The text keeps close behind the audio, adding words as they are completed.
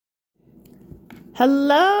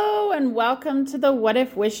Hello and welcome to the What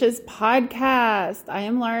If Wishes podcast. I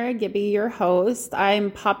am Laura Gibby, your host.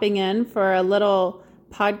 I'm popping in for a little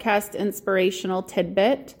podcast inspirational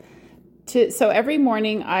tidbit. So every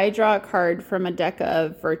morning I draw a card from a deck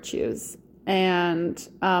of virtues, and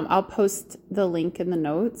I'll post the link in the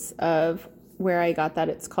notes of where I got that.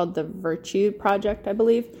 It's called the Virtue Project, I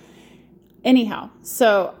believe. Anyhow,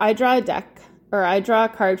 so I draw a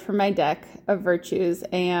card from my deck of virtues,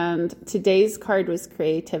 and today's card was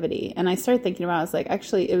creativity. And I started thinking about it. I was like,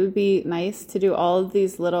 actually, it would be nice to do all of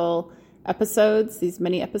these little episodes, these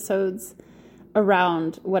mini episodes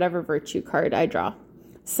around whatever virtue card I draw.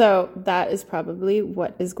 So that is probably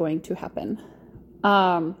what is going to happen.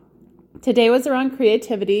 Today was around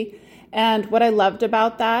creativity. And what I loved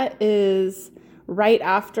about that is right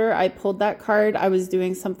after I pulled that card, I was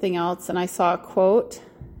doing something else and I saw a quote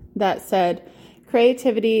that said,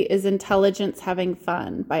 "Creativity is intelligence having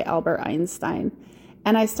fun" by Albert Einstein.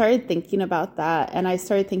 And I started thinking about that. And I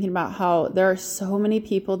started thinking about how there are so many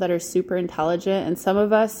people that are super intelligent, and some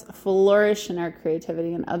of us flourish in our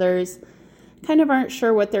creativity and others kind of aren't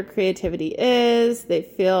sure what their creativity is. They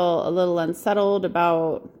feel a little unsettled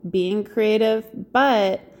about being creative,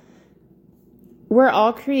 but we're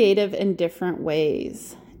all creative in different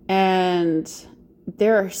ways. And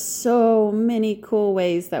there are so many cool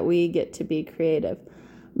ways that we get to be creative.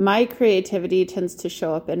 My creativity tends to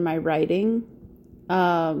show up in my writing,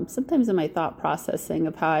 sometimes in my thought processing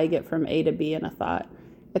of how I get from A to B in a thought.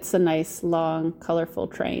 It's a nice, long, colorful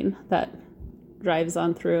train that drives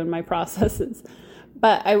on through in my processes.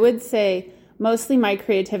 But I would say mostly my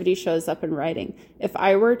creativity shows up in writing. If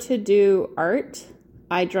I were to do art,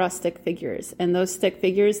 I draw stick figures, and those stick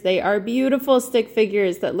figures, they are beautiful stick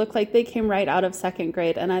figures that look like they came right out of second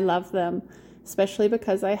grade, and I love them, especially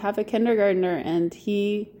because I have a kindergartner and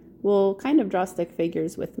he will kind of draw stick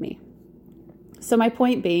figures with me. So my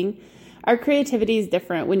point being, our creativity is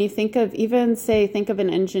different. When you think of an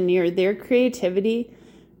engineer, their creativity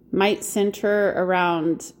might center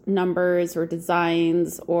around numbers or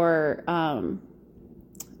designs or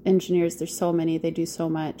engineers. There's so many, they do so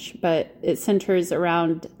much, but it centers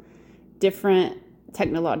around different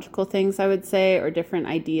technological things, I would say, or different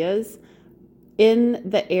ideas. In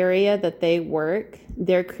the area that they work,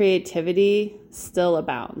 their creativity still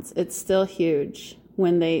abounds. It's still huge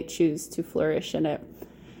when they choose to flourish in it.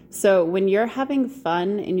 So when you're having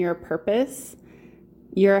fun in your purpose,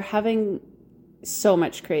 you're having so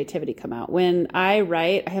much creativity come out. When I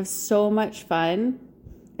write, I have so much fun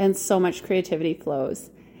and so much creativity flows.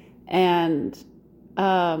 And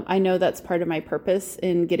I know that's part of my purpose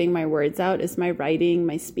in getting my words out is my writing,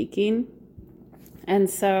 my speaking. And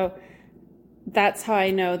so that's how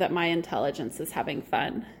I know that my intelligence is having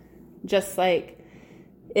fun. Just like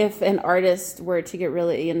if an artist were to get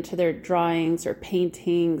really into their drawings or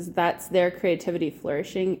paintings, that's their creativity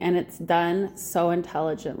flourishing, and it's done so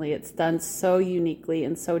intelligently. It's done so uniquely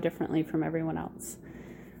and so differently from everyone else.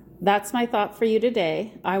 That's my thought for you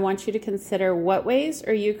today. I want you to consider, what ways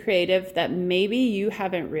are you creative that maybe you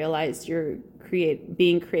haven't realized you're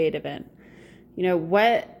being creative in? You know,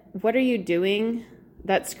 what are you doing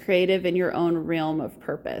that's creative in your own realm of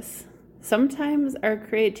purpose? Sometimes our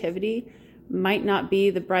creativity might not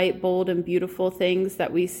be the bright, bold, and beautiful things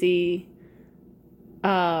that we see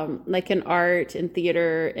like in art and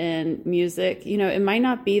theater and music. You know, it might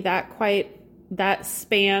not be that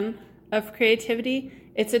span of creativity.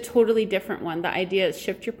 It's a totally different one. The idea is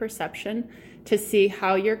shift your perception to see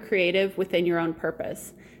how you're creative within your own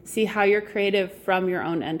purpose. See how you're creative from your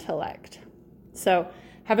own intellect. So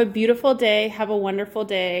have a beautiful day, have a wonderful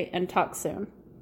day, and talk soon.